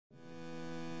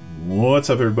What's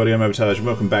up everybody, I'm Abatage and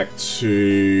welcome back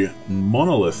to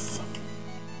Monolith.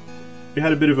 We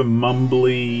had a bit of a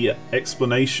mumbly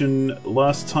explanation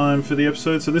last time for the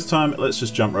episode, so this time let's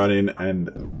just jump right in and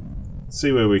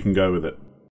see where we can go with it.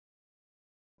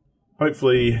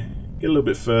 Hopefully get a little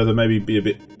bit further, maybe be a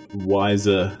bit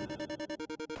wiser,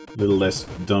 a little less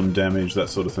dumb damage, that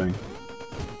sort of thing.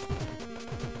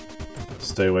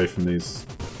 Stay away from these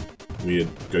weird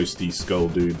ghosty skull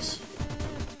dudes.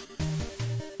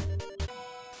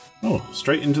 Oh,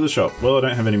 straight into the shop. Well, I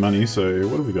don't have any money, so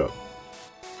what have we got?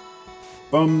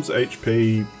 Bombs,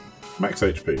 HP, max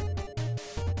HP.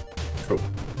 Cool.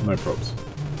 No props.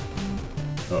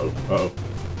 Uh-oh, uh-oh.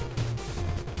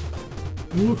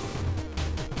 Ooh.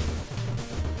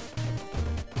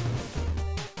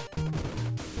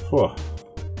 Whoa.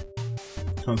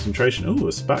 Concentration. Ooh,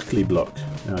 a sparkly block.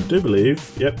 Now, I do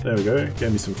believe... Yep, there we go.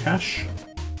 Gave me some cash.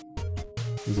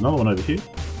 There's another one over here.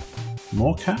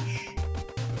 More cash.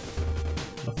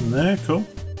 Nothing there, cool.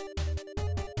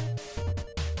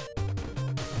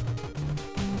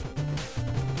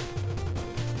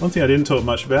 One thing I didn't talk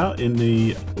much about in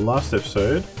the last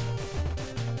episode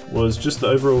was just the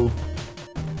overall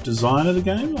design of the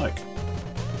game. Like,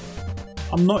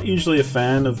 I'm not usually a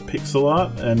fan of pixel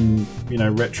art and, you know,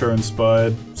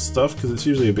 retro-inspired stuff because it's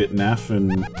usually a bit naff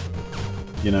and,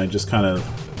 you know, just kind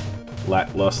of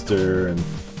lackluster, and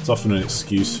it's often an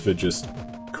excuse for just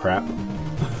crap.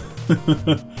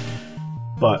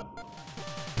 But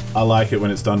I like it when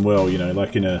it's done well, you know,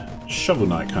 like in a Shovel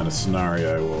Knight kind of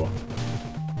scenario, or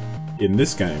in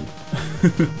this game.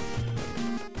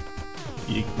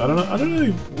 I don't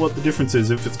know what the difference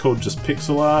is, if it's called just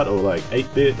pixel art or like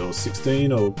 8-bit or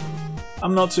 16, or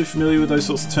I'm not too familiar with those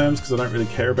sorts of terms because I don't really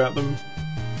care about them.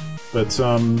 But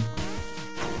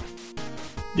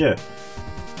yeah,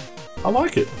 I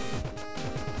like it.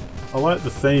 I like the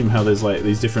theme, how there's like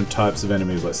these different types of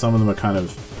enemies. Like some of them are kind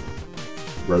of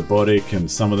robotic, and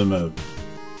some of them are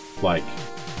like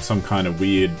some kind of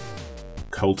weird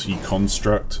culty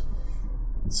construct.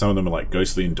 And some of them are like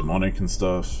ghostly and demonic and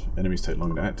stuff. Enemies take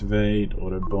longer to activate.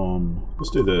 Auto bomb.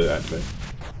 Let's do the activate.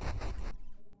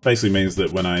 Basically means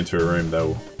that when I enter a room,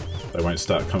 they won't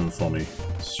start coming for me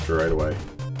straight away.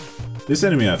 This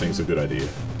enemy I think is a good idea.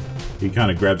 He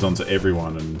kind of grabs onto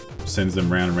everyone and sends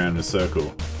them round and round in a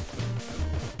circle.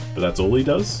 But that's all he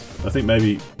does? I think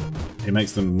maybe it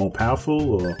makes them more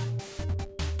powerful, or...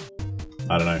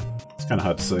 I don't know. It's kind of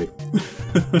hard to see.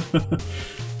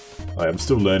 Like, I'm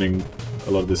still learning a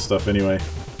lot of this stuff anyway.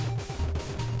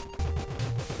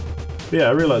 But yeah,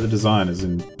 I really like the design, as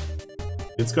in...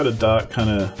 It's got a dark kind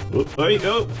of...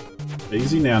 Oh!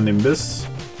 Easy now, Nimbus.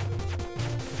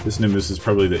 This Nimbus is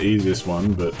probably the easiest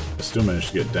one, but I still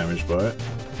managed to get damaged by it.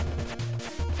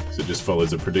 Because it just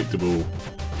follows a predictable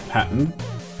pattern.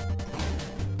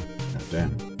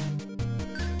 Damn.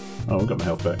 Oh, I got my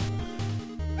health back.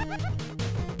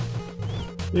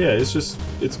 Yeah,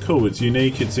 it's cool, it's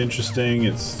unique, it's interesting,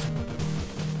 it's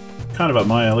kind of up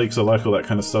my alley because I like all that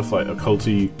kind of stuff, like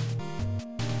occulty,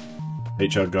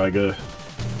 H.R. Geiger,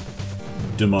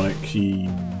 demonic-y,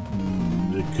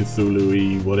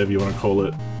 Cthulhu-y, whatever you want to call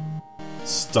it,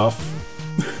 stuff.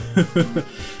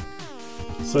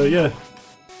 So yeah,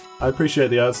 I appreciate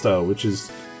the art style, which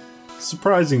is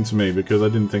surprising to me because I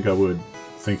didn't think I would,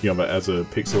 thinking of it as a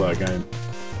pixel art game.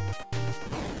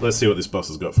 Let's see what this boss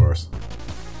has got for us.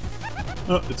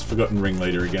 Oh, it's Forgotten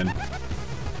Ringleader again.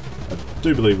 I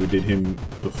do believe we did him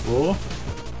before.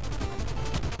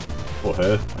 Or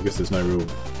her. I guess there's no real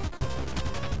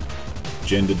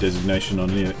gender designation on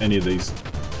any of these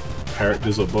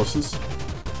characters or bosses.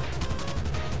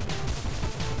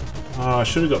 Oh, I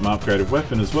should have got my upgraded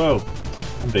weapon as well.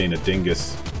 I'm being a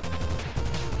dingus.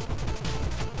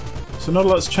 So not a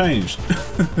lot's changed.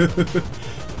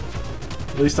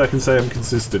 At least I can say I'm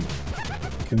consistent.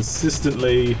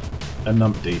 Consistently a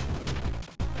numpty.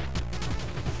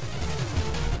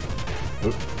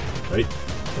 Oh, wait.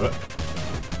 What?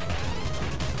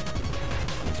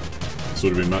 This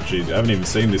would have been much easier. I haven't even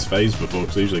seen this phase before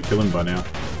because I usually kill him by now.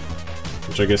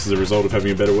 Which I guess is a result of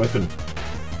having a better weapon.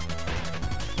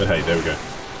 But hey, there we go.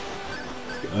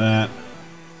 Let's get that.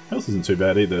 Health isn't too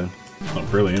bad either. It's not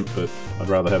brilliant, but I'd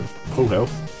rather have full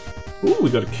health. Ooh, we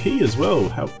got a key as well.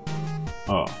 How?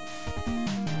 Oh.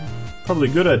 Probably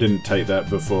good I didn't take that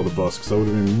before the boss, because I would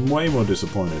have been way more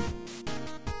disappointed.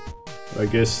 But I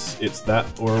guess it's that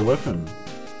or a weapon.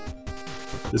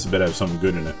 This better have something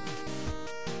good in it.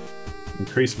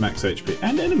 Increase max HP.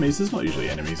 And enemies. There's not usually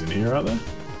enemies in here, are there?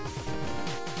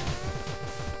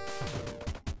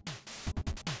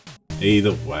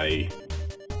 Either way.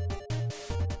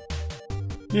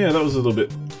 Yeah, that was a little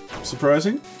bit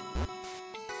surprising.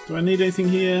 Do I need anything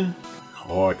here?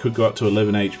 Oh, I could go up to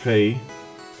 11 HP.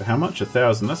 For how much?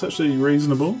 1,000. That's actually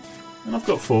reasonable. And I've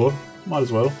got 4. Might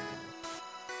as well.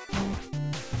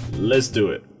 Let's do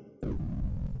it.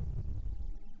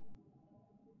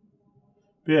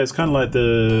 But yeah, it's kind of like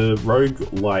the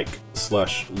rogue-like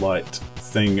 / light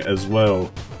thing as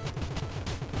well.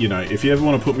 You know, if you ever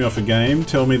want to put me off a game,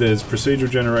 tell me there's procedural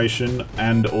generation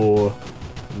and or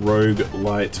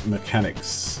rogue-lite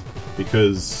mechanics.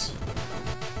 Because,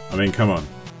 I mean, come on.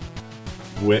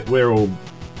 We're all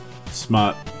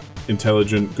smart,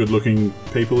 intelligent, good-looking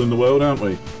people in the world, aren't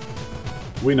we?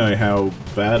 We know how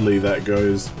badly that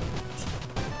goes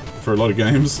for a lot of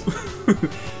games.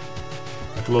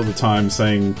 Like a lot of the time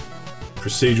saying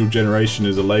procedural generation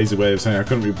is a lazy way of saying I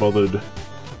couldn't be bothered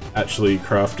actually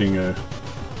crafting a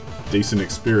decent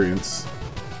experience.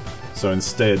 So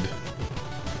instead,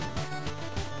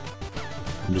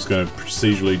 I'm just going to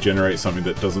procedurally generate something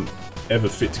that doesn't ever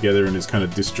fit together and is kind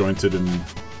of disjointed and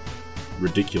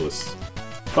ridiculous.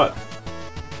 But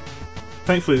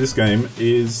thankfully this game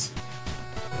is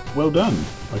well done.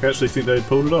 Like, I actually think they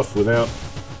pulled it off without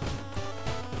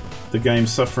the game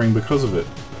suffering because of it.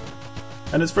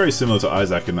 And it's very similar to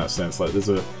Isaac in that sense. Like, there's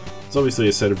obviously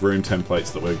a set of room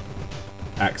templates that we're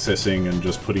accessing and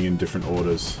just putting in different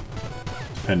orders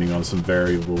depending on some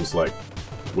variables like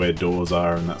where doors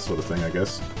are and that sort of thing, I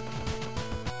guess.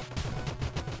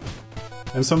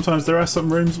 And sometimes there are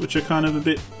some rooms which are kind of a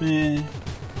bit meh.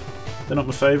 They're not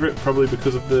my favourite, probably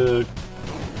because of the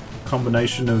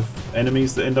combination of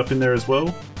enemies that end up in there as well.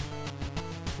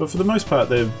 But for the most part,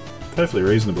 they're perfectly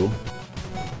reasonable.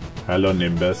 Hello,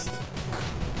 Nimbus.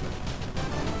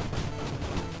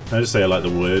 Can I just say I like the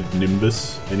word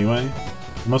Nimbus anyway?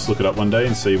 I must look it up one day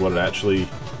and see what it actually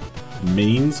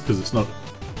means, because it's not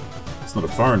a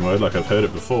foreign word like I've heard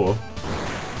it before.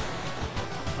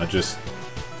 I just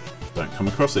don't come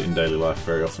across it in daily life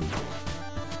very often.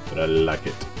 But I like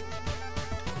it.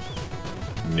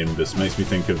 Nimbus makes me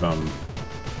think of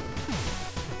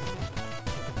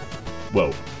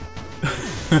well,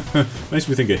 makes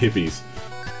me think of hippies.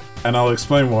 And I'll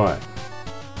explain why.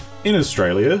 In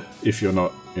Australia, if you're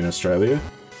not in Australia,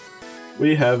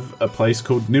 we have a place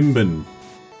called Nimbin,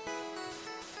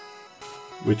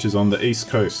 which is on the east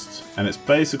coast, and it's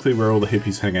basically where all the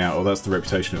hippies hang out, or that's the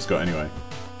reputation it's got anyway.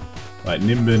 Like,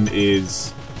 Nimbin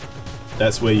is...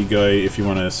 that's where you go if you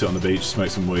want to sit on the beach,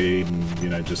 smoke some weed, and, you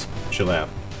know, just chill out.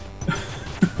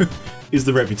 Is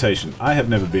the reputation. I have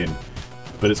never been,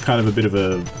 but it's kind of a bit of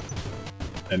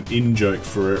an in-joke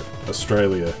for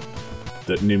Australia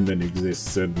that Nimbin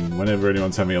exists, and whenever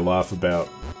anyone's having a laugh about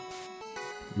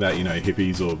that, you know,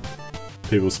 hippies or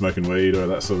people smoking weed or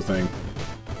that sort of thing,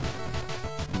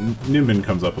 Nimbin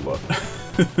comes up a lot.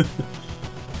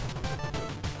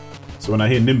 So when I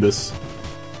hear Nimbus,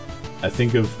 I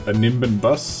think of a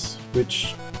NimbinBus,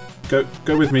 which go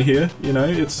with me here. You know,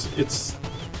 it's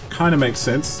kind of makes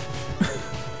sense.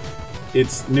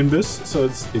 It's Nimbus, so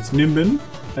it's Nimbin,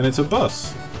 and it's a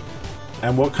bus.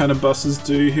 And what kind of buses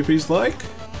do hippies like?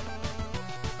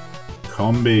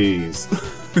 Combis.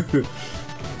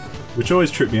 Which always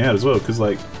tripped me out as well, because,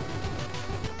 like,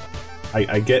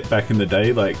 I get back in the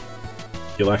day, like,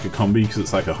 you like a combi because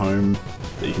it's like a home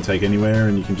that you can take anywhere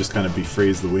and you can just kind of be free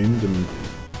as the wind and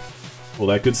all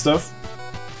that good stuff.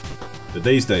 But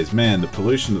these days, man, the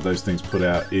pollution that those things put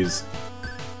out is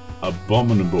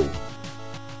abominable.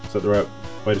 Is that the right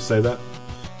way to say that?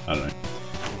 I don't know.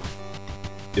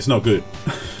 It's not good.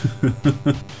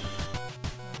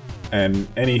 And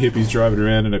any hippies driving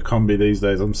around in a combi these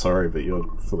days, I'm sorry, but you're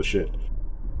full of shit.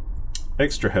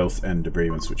 Extra health and debris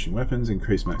when switching weapons,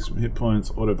 increase maximum hit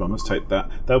points, auto bombers, take that.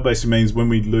 That basically means when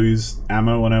we lose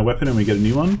ammo on our weapon and we get a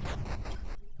new one,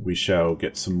 we shall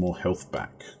get some more health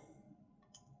back.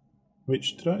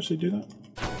 Which, did I actually do that?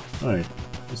 Oh,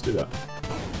 let's do that.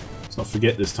 Let's not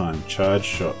forget this time. Charge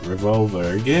shot,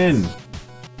 revolver again!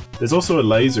 There's also a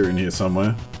laser in here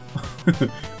somewhere.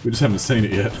 We just haven't seen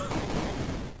it yet.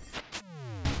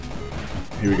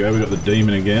 Here we go, we got the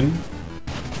demon again.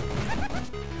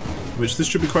 Which this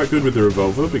should be quite good with the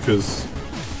revolver because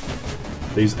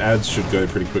these ads should go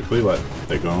pretty quickly, like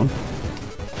they're gone.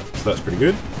 So that's pretty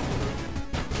good.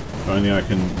 If only I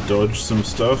can dodge some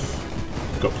stuff.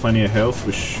 Got plenty of health,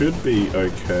 which should be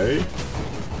okay.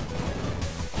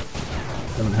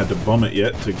 Haven't had to bomb it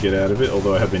yet to get out of it,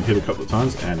 although I have been hit a couple of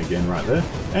times. And again right there.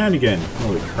 And again.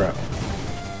 Holy crap.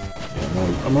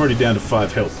 Yeah, I'm already down to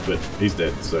 5 health, but he's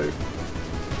dead, so...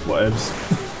 whatevs.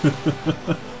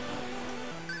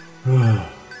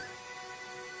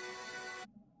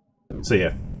 So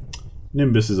yeah,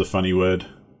 Nimbus is a funny word.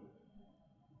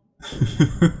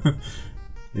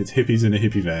 It's hippies in a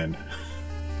hippie van.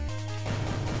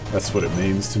 That's what it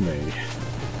means to me.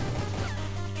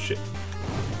 Shit.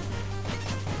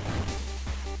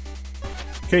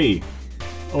 Key.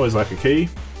 Always like a key.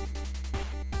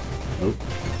 Oh.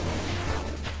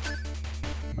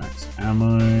 Max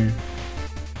ammo.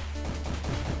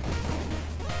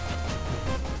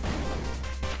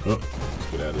 Oh, let's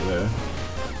get out of there.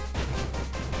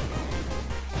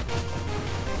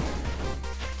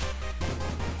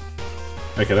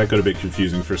 Okay, that got a bit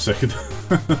confusing for a second.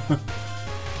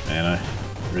 Man, I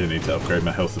really need to upgrade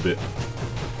my health a bit.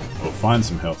 Or find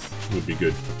some health would be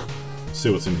good. See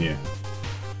what's in here.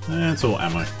 It's all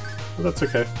ammo, but that's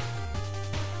okay.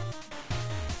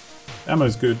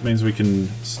 Ammo's good, means we can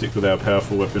stick with our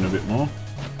powerful weapon a bit more.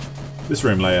 This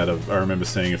room layout I remember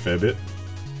seeing a fair bit.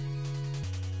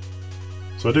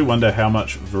 So I do wonder how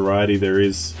much variety there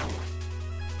is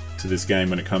to this game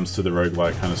when it comes to the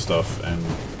roguelike kind of stuff, and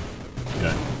you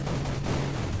know,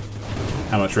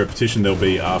 how much repetition there'll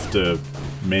be after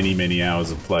many, many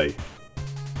hours of play.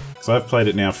 So I've played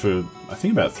it now for, I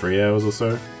think, about 3 hours or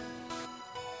so.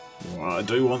 Well, I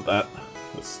do want that.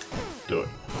 Let's do it.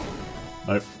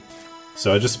 Nope.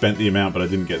 So I just spent the amount, but I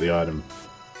didn't get the item.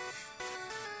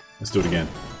 Let's do it again.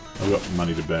 I've got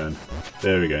money to burn.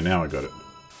 There we go, now I got it.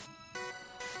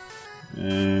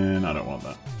 And I don't want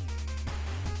that.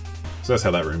 So that's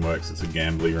how that room works, it's a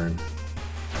gambly room.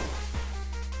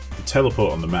 The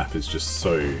teleport on the map is just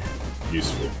so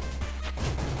useful.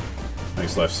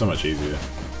 Makes life so much easier.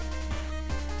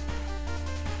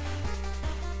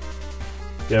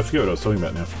 Yeah, I forget what I was talking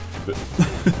about now, but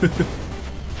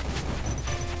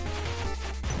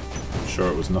I'm sure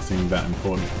it was nothing that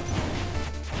important.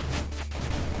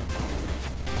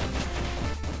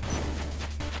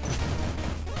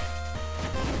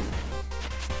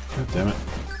 God damn it.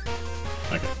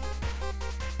 Okay.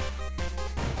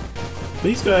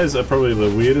 These guys are probably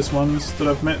the weirdest ones that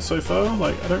I've met so far.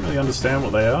 Like, I don't really understand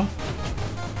what they are.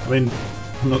 I mean,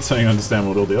 I'm not saying I understand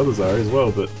what all the others are as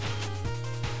well, but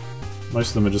most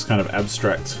of them are just kind of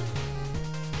abstract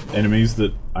enemies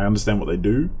that I understand what they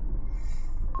do.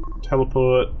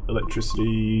 Teleport,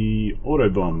 electricity, auto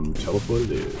bomb. Teleport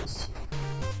it is.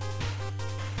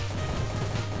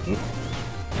 Oop.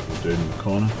 Dude in the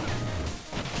corner.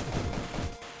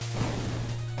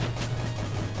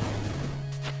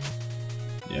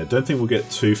 Yeah, I don't think we'll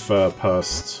get too far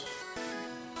past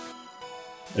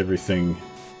everything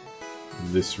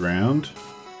this round.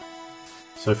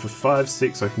 So for 5,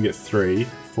 6 I can get 3,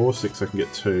 4, 6 I can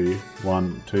get 2,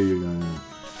 1, 2,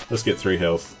 let's get 3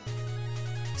 health.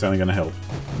 It's only going to help.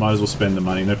 Might as well spend the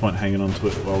money, no point hanging on to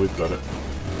it while we've got it.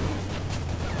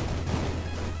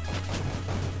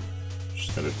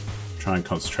 Just gotta try and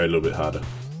concentrate a little bit harder.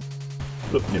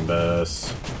 Look,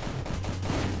 NimbinBus.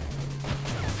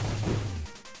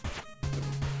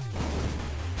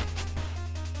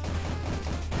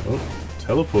 Oh,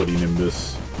 teleporty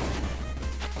NimbinBus.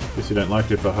 Guess you don't like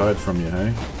it if I hide from you,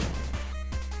 hey?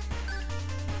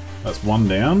 That's one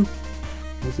down.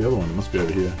 Where's the other one? It must be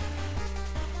over here.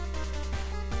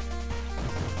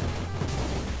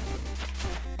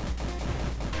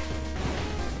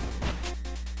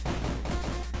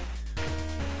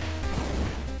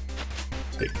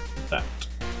 Take that.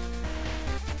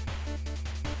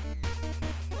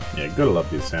 Yeah, gotta love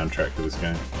the soundtrack to this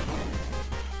game.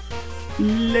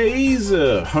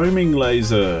 Laser! Homing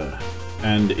laser!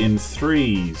 And in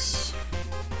 3s.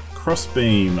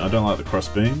 Crossbeam. I don't like the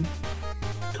crossbeam.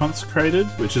 Consecrated,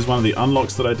 which is one of the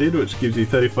unlocks that I did, which gives you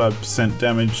 35%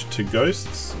 damage to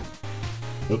ghosts.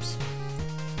 Oops.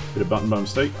 Hit a button by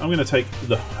mistake. I'm going to take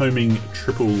the homing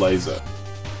triple laser.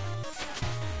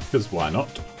 Because why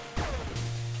not?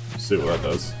 Let's see what that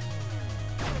does.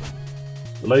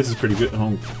 The laser's pretty good.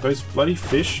 Oh, those bloody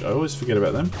fish. I always forget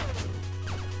about them.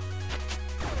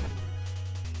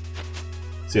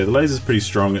 So yeah, the laser's pretty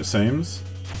strong, it seems.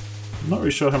 I'm not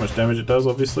really sure how much damage it does,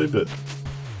 obviously, but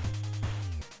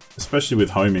especially with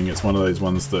homing, it's one of those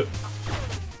ones that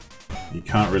you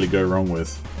can't really go wrong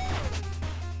with.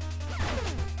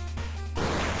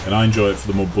 And I enjoy it for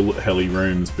the more bullet-helly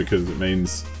rooms because it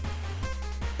means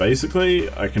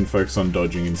basically I can focus on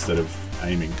dodging instead of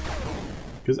aiming.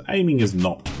 Because aiming is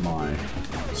not my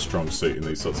strong suit in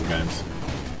these sorts of games.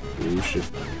 Ooh, shit.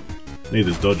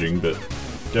 Neither's dodging, but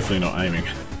definitely not aiming.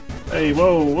 Hey,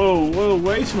 whoa, whoa, whoa,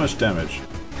 way too much damage.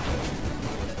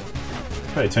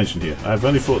 Pay attention here. I've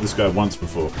only fought this guy once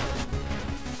before.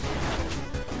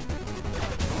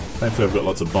 Thankfully I've got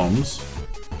lots of bombs.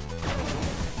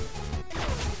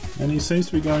 And he seems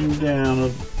to be going down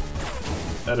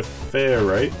at a fair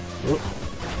rate. Oh,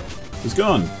 he's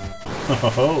gone!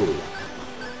 Oh,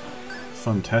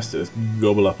 fantastic. Let's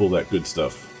gobble up all that good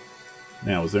stuff.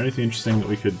 Now, was there anything interesting that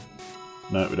we could...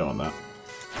 No, we don't want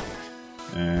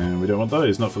that. And we don't want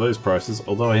those, not for those prices,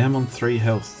 although I am on 3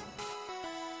 health.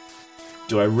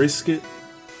 Do I risk it?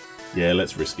 Yeah,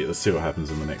 let's risk it. Let's see what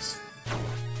happens in the next...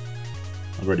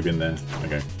 I've already been there.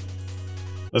 Okay.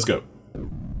 Let's go.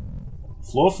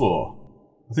 Floor 4.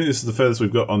 I think this is the furthest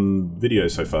we've got on video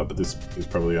so far, but this is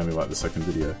probably only like the second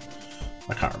video.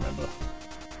 I can't remember.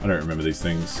 I don't remember these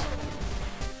things.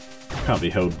 I can't be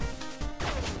held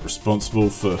responsible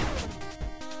for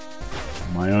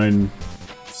my own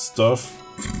stuff.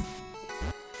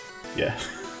 Yeah.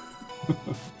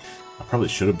 I probably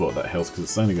should have bought that health because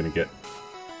it's only going to get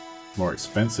more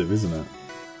expensive, isn't it?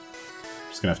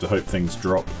 Just going to have to hope things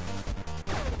drop.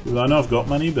 Well, I know I've got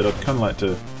money, but I'd kind of like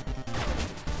to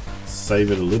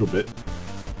save it a little bit.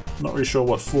 Not really sure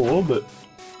what for, but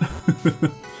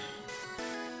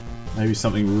maybe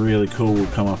something really cool will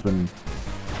come up and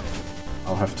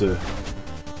I'll have to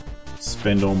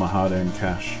spend all my hard-earned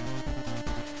cash.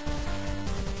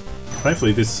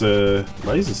 Thankfully this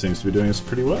laser seems to be doing us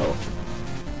pretty well.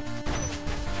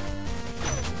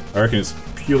 I reckon it's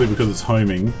purely because it's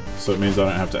homing, so it means I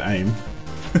don't have to aim.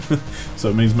 So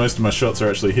it means most of my shots are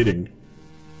actually hitting.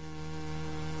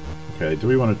 Okay, do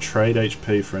we want to trade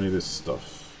HP for any of this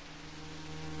stuff?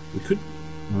 We could...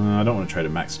 I don't want to trade a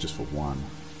max just for 1.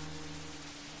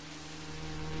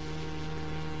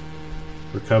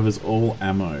 Recovers all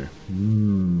ammo.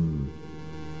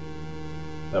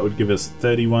 That would give us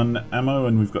 31 ammo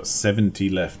and we've got 70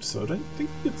 left, so I don't think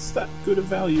it's that good a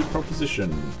value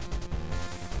proposition.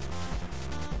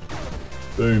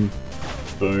 Boom.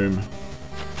 Boom.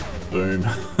 Boom.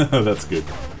 That's good.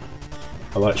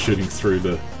 I like shooting through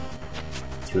the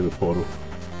portal.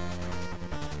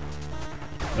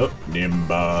 Oh,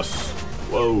 NimbinBus.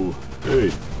 Whoa,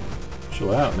 dude.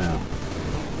 Chill out now.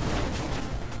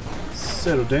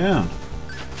 Settle down.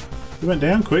 He went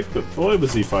down quick, but boy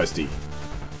was he feisty.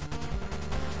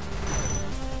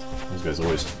 Those guys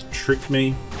always trick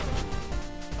me,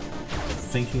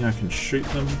 thinking I can shoot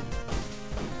them.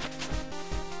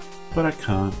 But I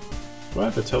can't. Do I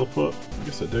have a teleport? I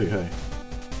guess I do, hey.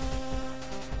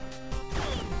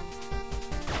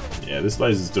 Yeah, this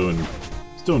laser's doing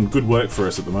good work for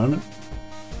us at the moment.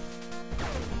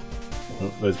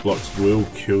 Oh, those blocks will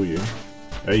kill you.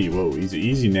 Hey, whoa,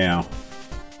 easy now.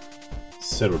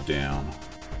 Settle down.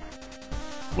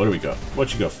 What do we got?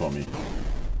 What you got for me?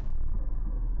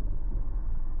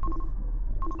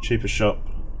 Cheaper shop,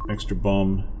 extra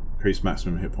bomb, increase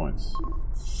maximum hit points.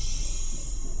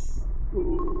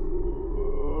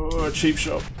 Ooh, a cheap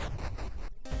shop.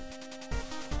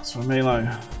 That's what I mean, like,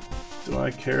 do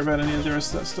I care about any of the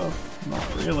rest of that stuff?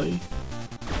 Not really.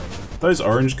 Those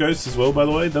orange ghosts as well, by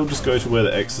the way, they'll just go to where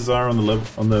the X's are on the level,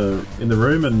 in the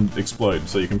room and explode,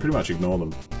 so you can pretty much ignore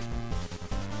them.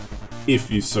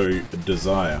 If you so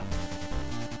desire.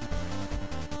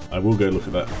 I will go look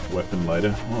at that weapon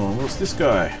later. Oh, what's this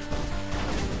guy?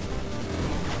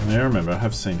 I remember, I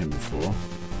have seen him before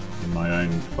in my own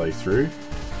playthrough.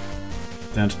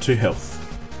 Down to 2 health.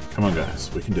 Come on guys,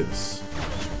 we can do this.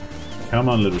 Come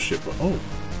on little ship. Oh,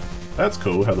 that's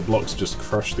cool how the blocks just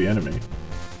crush the enemy.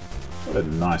 What a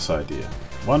nice idea.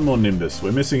 One more Nimbus.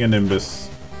 We're missing a Nimbus.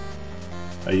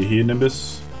 Are you here,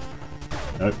 Nimbus?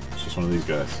 Nope, it's just one of these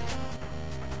guys.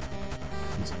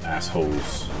 These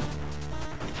assholes.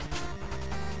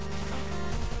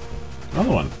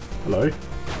 Another one. Hello.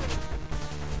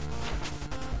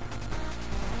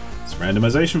 It's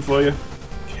randomization for you.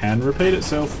 Can repeat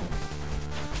itself.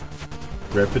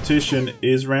 Repetition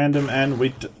is random, and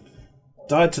we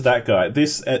died to that guy.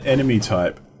 This enemy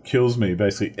type kills me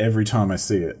basically every time I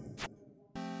see it.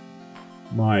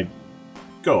 My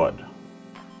god.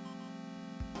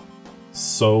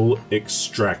 Soul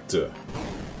Extractor.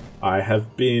 I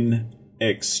have been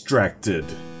extracted.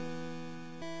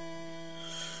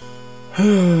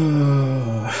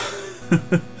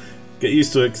 Get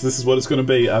used to it, because this is what it's going to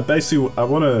be. I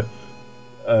want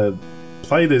to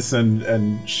play this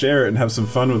and share it and have some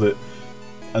fun with it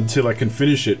until I can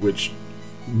finish it, which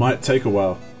might take a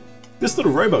while. This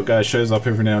little robot guy shows up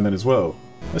every now and then as well.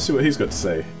 Let's see what he's got to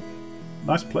say.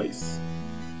 Nice place.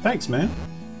 Thanks, man.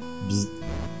 Bzz.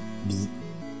 Bzz.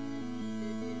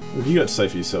 What have you got to say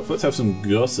for yourself? Let's have some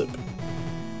gossip.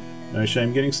 No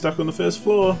shame getting stuck on the first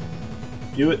floor.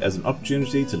 View it as an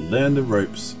opportunity to learn the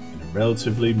ropes in a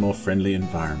relatively more friendly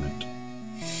environment.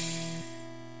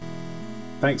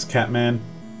 Thanks, Catman.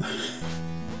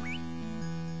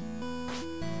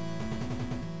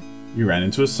 You ran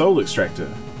into a soul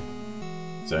extractor.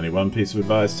 It's only one piece of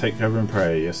advice, take cover and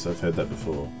pray. Yes, I've heard that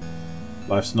before.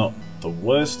 Life's not the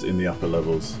worst in the upper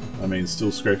levels. I mean,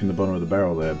 still scraping the bottom of the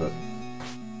barrel there, but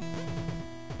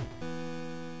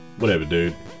Whatever,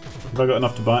 dude. Have I got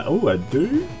enough to buy? Oh, I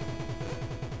do?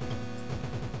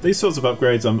 These sorts of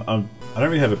upgrades, I don't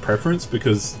really have a preference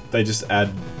because they just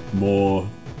add more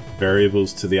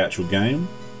variables to the actual game.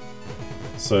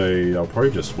 So I'll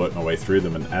probably just work my way through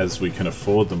them, and as we can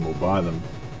afford them, we'll buy them.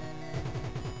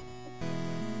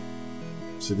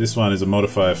 So this one is a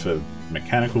modifier for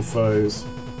mechanical foes.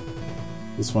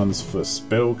 This one's for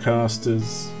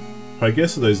spellcasters. I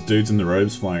guess those dudes in the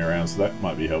robes flying around, so that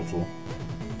might be helpful.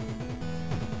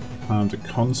 Harm to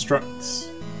constructs.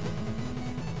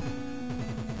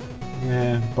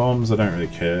 Yeah, bombs, I don't really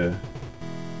care.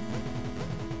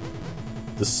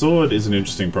 The sword is an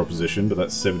interesting proposition, but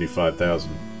that's 75,000.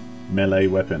 Melee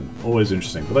weapon, always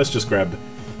interesting. But let's just grab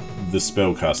the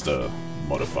spellcaster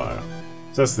modifier.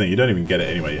 So that's the thing, you don't even get it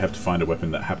anyway, you have to find a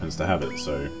weapon that happens to have it,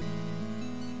 so...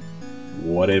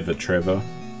 Whatever, Trevor.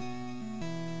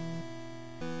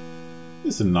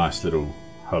 It's a nice little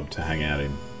hub to hang out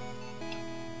in.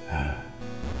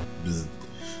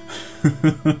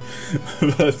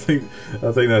 But I think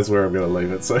that's where I'm going to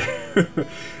leave it, so...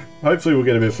 Hopefully we'll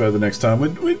get a bit further next time.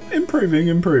 We're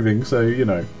improving, so, you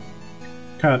know,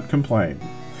 can't complain.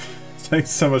 Thanks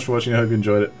so much for watching, I hope you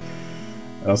enjoyed it.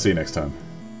 I'll see you next time.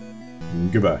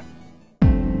 Goodbye.